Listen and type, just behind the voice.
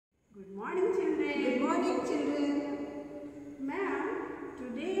children. Good morning, children. Ma'am,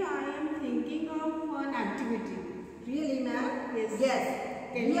 today I am thinking of an activity. Really, ma'am? Yes.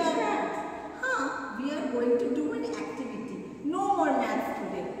 Yes. Can you start? We are going to do an activity. No more maths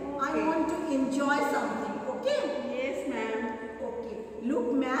today. I Okay. want to enjoy something. Okay? Yes, ma'am. Okay.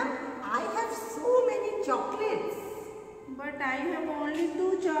 Look, ma'am, I have so many chocolates. But I have only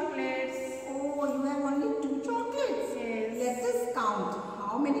 2 chocolates. Oh, you have only 2 chocolates? Yes. Let us count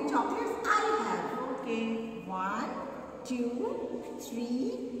how many chocolates I have. Okay. 1, 2,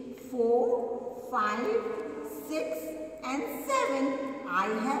 3, 4, 5, 6 and 7. I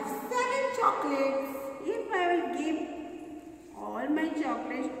have 7 chocolates. If I will give all my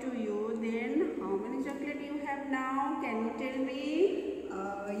chocolates to you, then how many chocolates you have now? Can you tell me?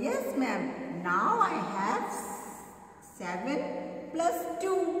 Yes, ma'am. Now I have 7 plus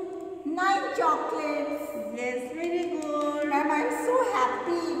 2, 9 chocolates. Yes, very good. Ma'am, I am so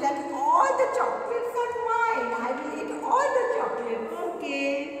happy that all the chocolates are mine. I will eat all the chocolates. Okay.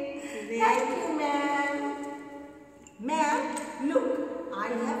 Thank you, ma'am. Ma'am, look, I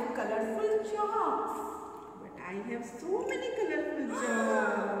have colorful chalks. But I have so many colorful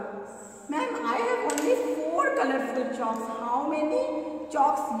chalks. Ma'am, I have only 4 colorful chalks. How many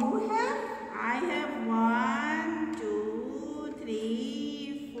chalks you have? I have 1, 2,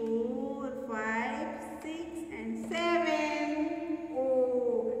 3, 4, 5, 6 and 7.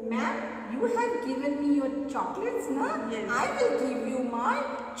 Oh, ma'am, you have given me your chocolates, na? Yes. I will give you my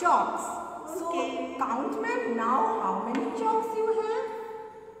chalks. Okay. So, count, ma'am, now how many chalks you have?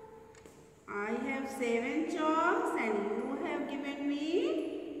 I have 7 chalks and you have given me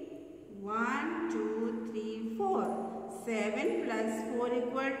 1, 2, 3, 4. 7 plus 4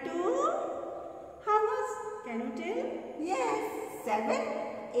 equal to how much? Can you tell? Yes, 7,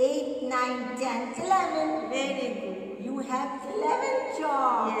 8, 9, 10, 11. Very good. You have 11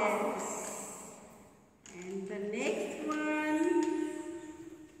 chalks. Yes. And the next one,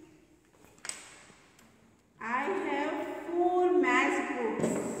 I have 4 math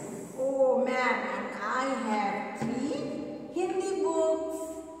books. Oh, ma'am, and I have 3 Hindi books.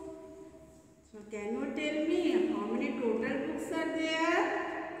 So can you tell me how many total books are there?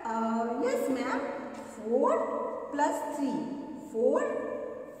 Yes, ma'am. 4 plus 3. 4,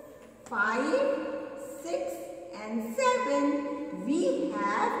 5, 6 and 7. We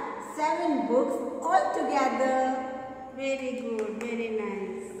have 7 books altogether. Very good, very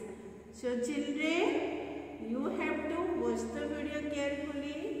nice. So children, you have to watch the video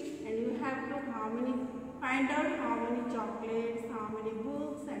carefully and you have to find out how many chocolates, how many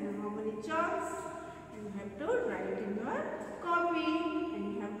books and how many chalks. And you have to write in your copy and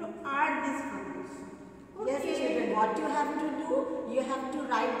you have to add this information. Yes, children, what you have to do, you have to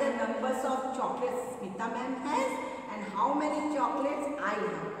write the numbers of chocolates Smita ma'am has and how many chocolates I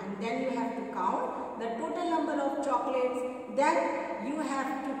have. And then you have to count the total number of chocolates. Then you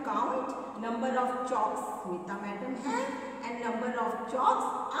have to count number of chalks Smita madam has and number of chalks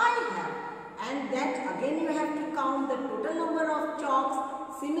I have. And then again you have to count the total number of chalks.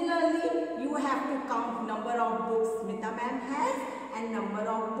 Similarly, you have to count number of books Smita ma'am has and number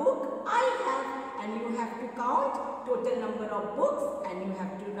of book I have. And you have to count total number of books and you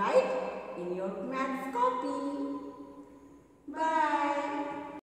have to write in your maths copy. Bye.